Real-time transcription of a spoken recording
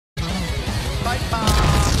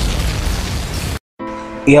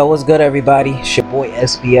Yo, what's good everybody? It's your boy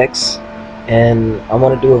SBX, and I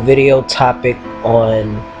want to do a video topic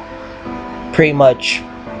on pretty much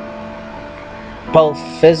both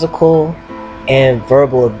physical and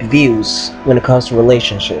verbal abuse when it comes to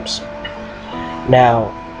relationships.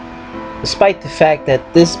 Now, despite the fact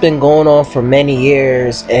that this has been going on for many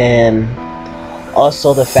years, and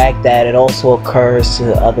also the fact that it also occurs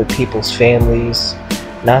to other people's families,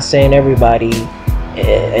 not saying everybody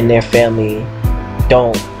in their family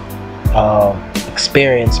don't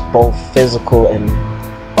experience both physical and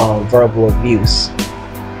verbal abuse.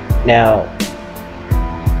 Now,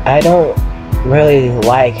 I don't really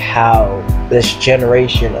like how this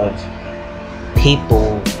generation of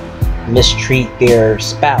people mistreat their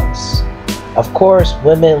spouse. Of course,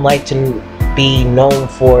 women like to be known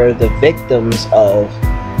for the victims of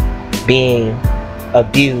being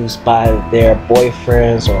abused by their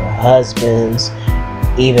boyfriends or husbands,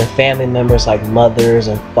 even family members like mothers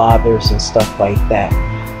and fathers and stuff like that.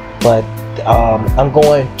 But I'm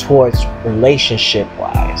going towards relationship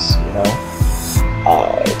wise, you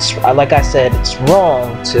know. It's like I said, it's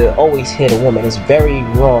wrong to always hit a woman. It's very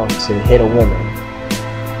wrong to hit a woman,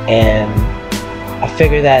 and I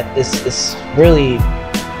figure that this is really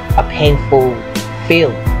a painful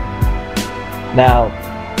feeling. Now,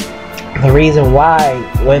 the reason why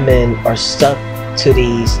women are stuck to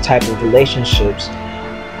these type of relationships,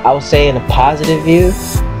 I would say in a positive view,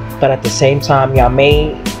 but at the same time, y'all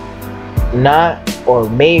may not or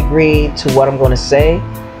may agree to what I'm going to say.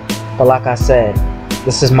 But like I said,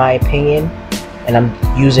 this is my opinion, and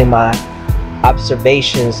I'm using my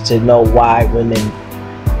observations to know why women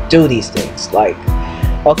do these things. Like,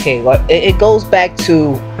 okay, well, it goes back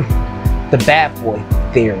to the bad boy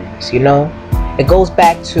theories, you know? It goes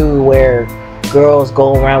back to where girls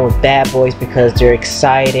go around with bad boys because they're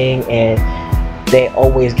exciting and they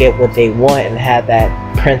always get what they want and have that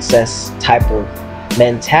princess type of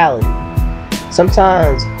mentality.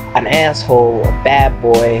 Sometimes an asshole, a bad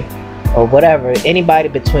boy, or whatever, anybody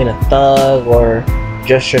between a thug or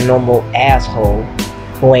just your normal asshole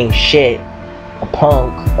who ain't shit, a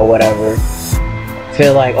punk or whatever,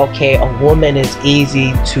 feel like, okay, a woman is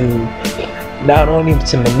easy to not only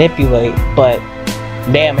to manipulate but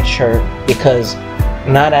damage her, because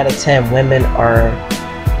 9 out of 10 women are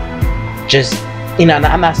just, you know,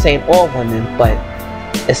 I'm not saying all women, but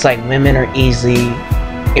it's like women are easily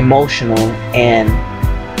emotional, and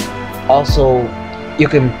also you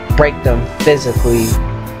can break them physically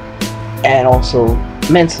and also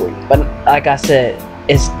mentally. But like I said,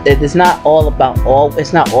 it's not all about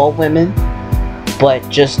it's not all women, but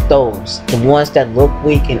just those, the ones that look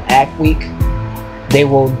weak and act weak, they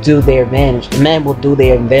will do their advantage. The men will do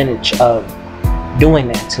their advantage of doing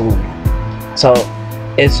that to women. So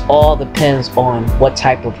it's all depends on what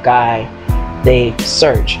type of guy they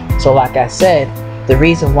search. So like I said, the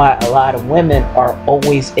reason why a lot of women are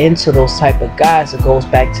always into those type of guys, it goes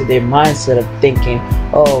back to their mindset of thinking,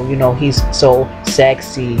 oh, you know, he's so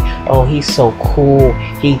sexy, oh, he's so cool,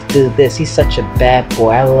 he did this, he's such a bad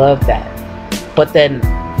boy, I love that. But then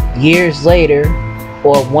years later,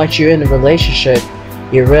 or once you're in a relationship,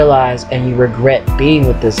 you realize and you regret being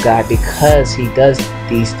with this guy because he does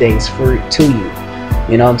these things to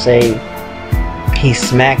you. You know what I'm saying? He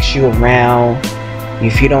smacks you around.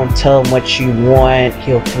 If you don't tell him what you want,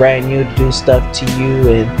 he'll threaten you to do stuff to you,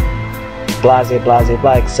 and blase, blase,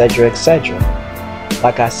 blah, etc., etc.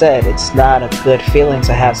 Like I said, it's not a good feeling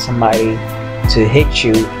to have somebody to hit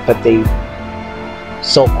you, but they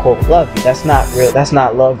so-called love you. That's not real. That's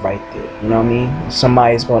not love right there. You know what I mean?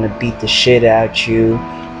 Somebody's going to beat the shit out you,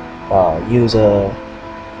 use a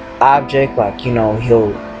object, like, you know,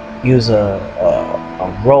 he'll use a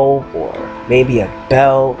rope or maybe a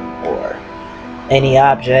belt or any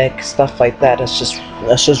object, stuff like that. That's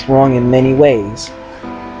just wrong in many ways,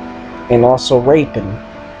 and also raping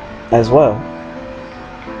as well.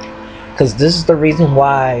 Because this is the reason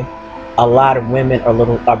why a lot of women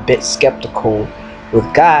are a bit skeptical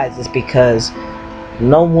with guys, is because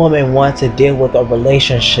no woman wants to deal with a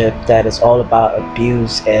relationship that is all about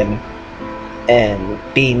abuse and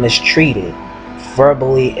being mistreated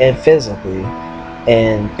verbally and physically,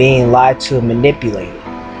 and being lied to and manipulated.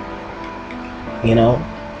 You know,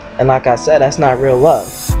 and like I said, that's not real love.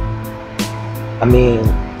 I mean,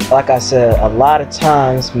 like I said, a lot of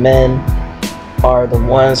times men are the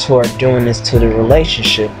ones who are doing this to the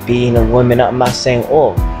relationship, being a woman. I'm not saying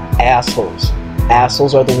all assholes.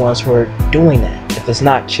 Assholes are the ones who are doing that. If it's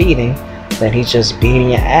not cheating, then he's just beating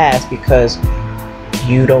your ass because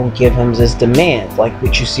you don't give him this demand. Like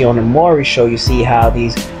what you see on the Maury show, you see how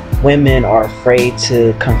these women are afraid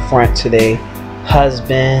to confront to their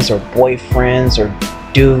husbands or boyfriends or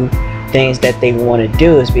do things that they want to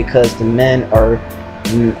do is because the men are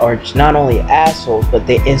not only assholes, but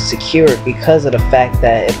they're insecure because of the fact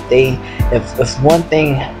that if one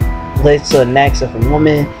thing leads to the next. If a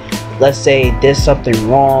woman, let's say, did something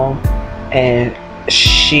wrong and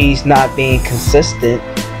she's not being consistent,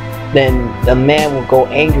 then the man will go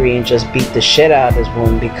angry and just beat the shit out of this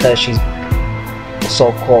woman because she's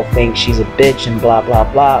so-called thinks she's a bitch and blah blah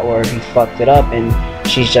blah, or he fucked it up and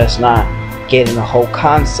she's just not getting the whole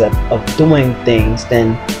concept of doing things.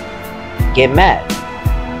 Then get mad.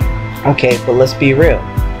 Okay, but let's be real.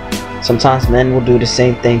 Sometimes men will do the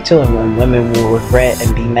same thing too, and women will regret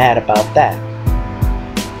and be mad about that.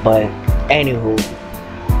 But anywho,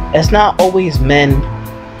 it's not always men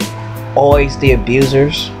always the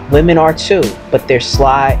abusers. Women are too, but they're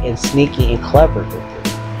sly and sneaky and clever with it.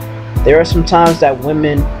 There are some times that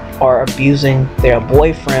women are abusing their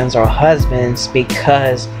boyfriends or husbands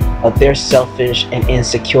because of their selfish and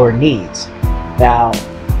insecure needs. Now,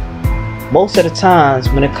 most of the times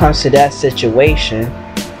when it comes to that situation,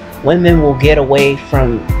 women will get away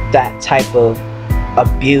from that type of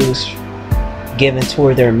abuse given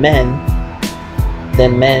toward their men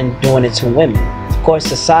than men doing it to women. Of course,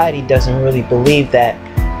 society doesn't really believe that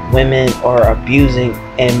women are abusing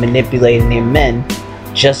and manipulating their men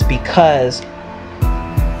just because,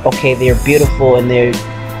 okay, they're beautiful and they're,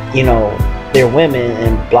 you know, they're women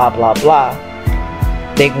and blah blah blah.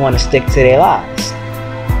 They want to stick to their lies.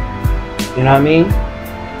 You know what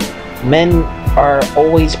I mean? Men are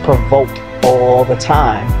always provoked all the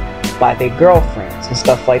time by their girlfriends and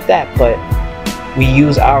stuff like that, but we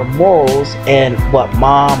use our morals and what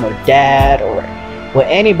mom or dad or what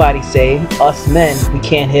anybody say, us men, we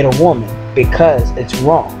can't hit a woman because it's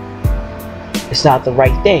wrong. It's not the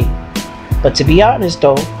right thing. But to be honest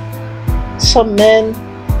though, some men,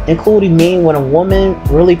 including me, when a woman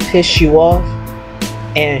really pisses you off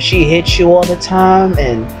and she hits you all the time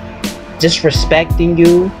and disrespecting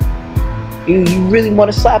you, you really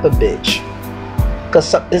want to slap a bitch.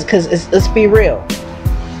 Cause let's be real.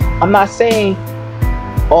 I'm not saying,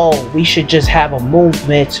 oh, we should just have a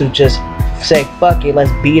movement to just say fuck it,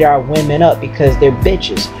 let's beat our women up because they're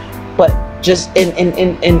bitches. But just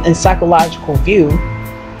in psychological view,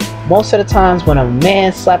 most of the times when a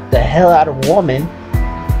man slaps the hell out of a woman,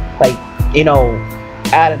 like, you know,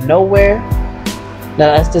 out of nowhere,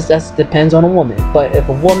 now that depends on a woman. But if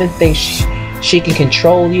a woman thinks she can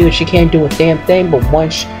control you, she can't do a damn thing, but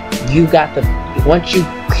once you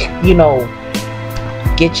know,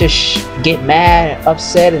 get mad and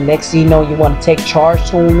upset, and next thing you know, you want to take charge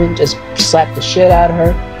to a woman, just slap the shit out of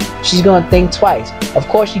her, she's gonna think twice. Of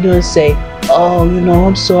course you're gonna say, oh, you know,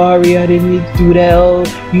 I'm sorry, I didn't mean to do that, oh,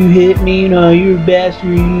 you hit me, you know, you're a bastard,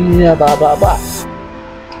 you know, blah blah blah.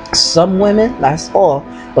 Some women, that's all,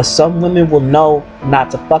 but some women will know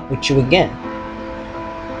not to fuck with you again.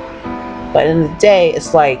 But in the day,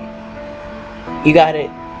 it's like, you gotta,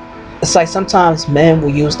 it's like sometimes men will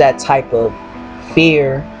use that type of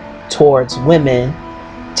fear towards women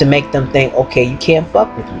to make them think, okay, you can't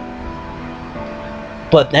fuck with me.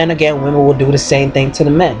 But then again, women will do the same thing to the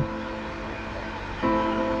men.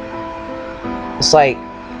 It's like,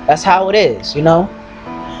 that's how it is, you know?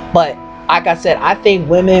 But like I said, I think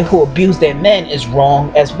women who abuse their men is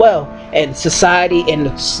wrong as well, and society and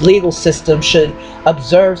the legal system should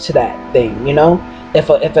observe to that thing, you know? If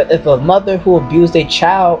a mother who abused a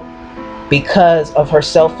child because of her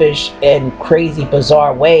selfish and crazy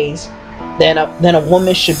bizarre ways, then a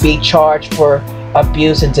woman should be charged for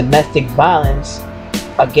abuse and domestic violence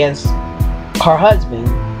against her husband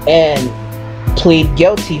and plead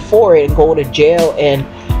guilty for it and go to jail and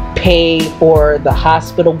pay for the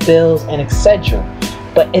hospital bills and etc.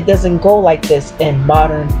 But it doesn't go like this in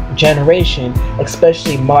modern generation,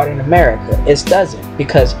 especially modern America. It doesn't,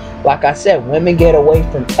 because like I said, women get away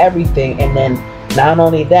from everything, and then not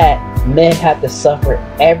only that, men have to suffer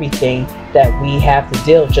everything that we have to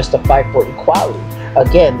deal just to fight for equality.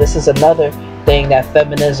 Again, this is another thing that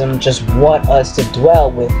feminism just want us to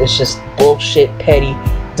dwell with. It's just bullshit, petty,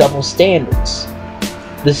 double standards.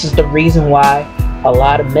 This is the reason why a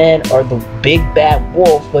lot of men are the big bad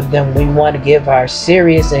wolf, but then we want to give our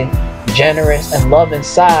serious and generous and loving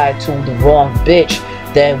side to the wrong bitch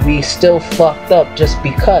that we still fucked up just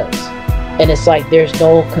because. And it's like there's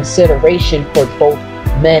no consideration for both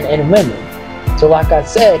men and women. So like I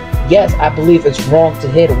said, yes, I believe it's wrong to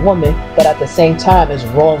hit a woman, but at the same time it's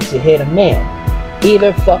wrong to hit a man.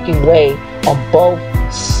 Either fucking way, on both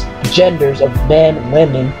genders of men,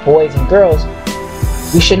 women, boys and girls,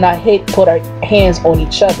 we should not put our hands on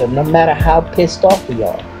each other, no matter how pissed off we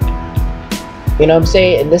are. You know what I'm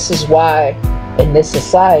saying? And this is why in this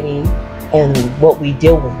society and what we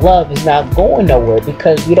deal with love is not going nowhere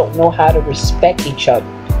because we don't know how to respect each other.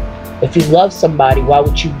 If you love somebody, why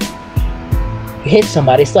would you hit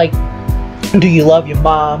somebody? It's like, do you love your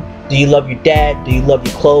mom? Do you love your dad? Do you love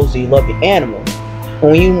your clothes? Do you love your animals?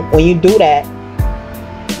 When you do that,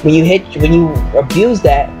 when you abuse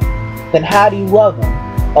that, then how do you love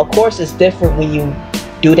them? Of course, it's different when you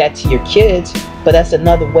do that to your kids, but that's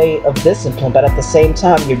another way of discipline. But at the same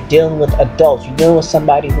time, you're dealing with adults. You're dealing with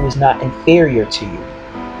somebody who is not inferior to you.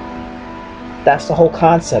 That's the whole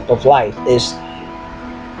concept of life, is,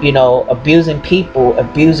 you know, abusing people,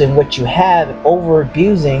 abusing what you have, and over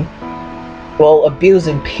abusing, well,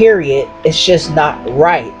 abusing period, it's just not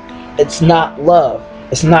right. It's not love.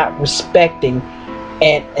 It's not respecting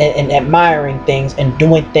and admiring things and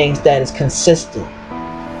doing things that is consistent.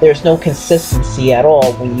 There's no consistency at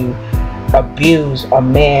all when you abuse a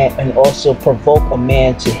man and also provoke a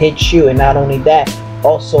man to hit you. And not only that,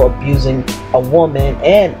 also abusing a woman,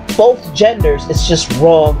 and both genders. It's just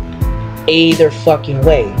wrong either fucking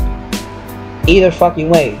way. Either fucking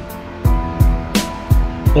way.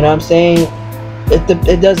 You know what I'm saying?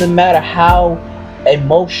 It doesn't matter how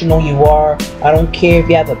emotional you are. I don't care if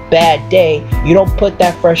you have a bad day. You don't put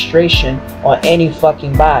that frustration on any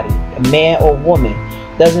fucking body, a man or woman.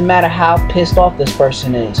 Doesn't matter how pissed off this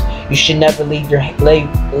person is. You should never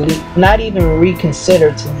not even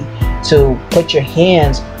reconsider to put your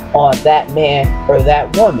hands on that man or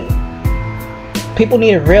that woman. People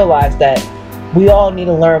need to realize that we all need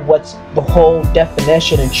to learn what's the whole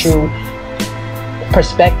definition and true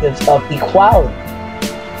perspectives of equality.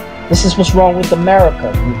 This is what's wrong with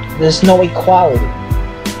America. There's no equality.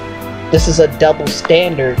 This is a double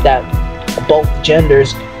standard that both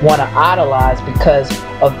genders want to idolize because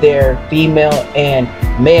of their female and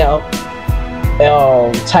male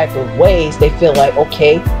type of ways. They feel like,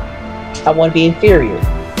 okay, I want to be inferior,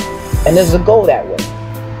 and it doesn't go that way.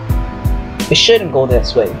 It shouldn't go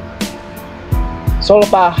this way. It's all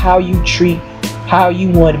about how you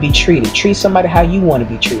want to be treated. Treat somebody how you want to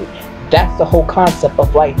be treated. That's the whole concept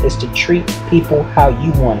of life, is to treat people how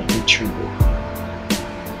you want to be treated.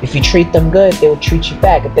 If you treat them good, they will treat you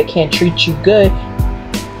back. If they can't treat you good,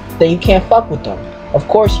 then you can't fuck with them. Of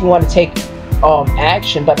course, you want to take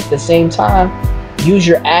action, but at the same time, use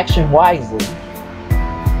your action wisely.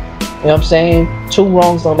 You know what I'm saying? Two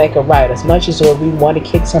wrongs don't make a right. As much as we want to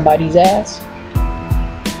kick somebody's ass,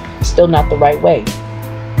 it's still not the right way.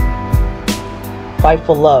 Fight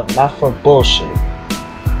for love, not for bullshit.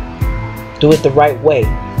 Do it the right way.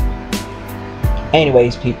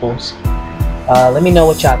 Anyways, peoples, let me know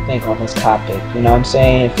what y'all think on this topic. You know what I'm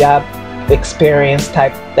saying? If y'all experienced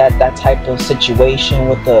that type of situation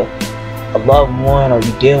with a loved one, or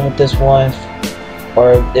you dealing with this one,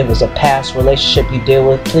 or it was a past relationship you deal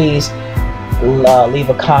with, please leave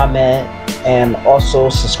a comment and also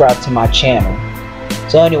subscribe to my channel.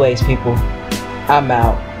 So anyways, people, I'm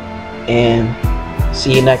out, and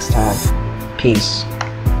see you next time. Peace.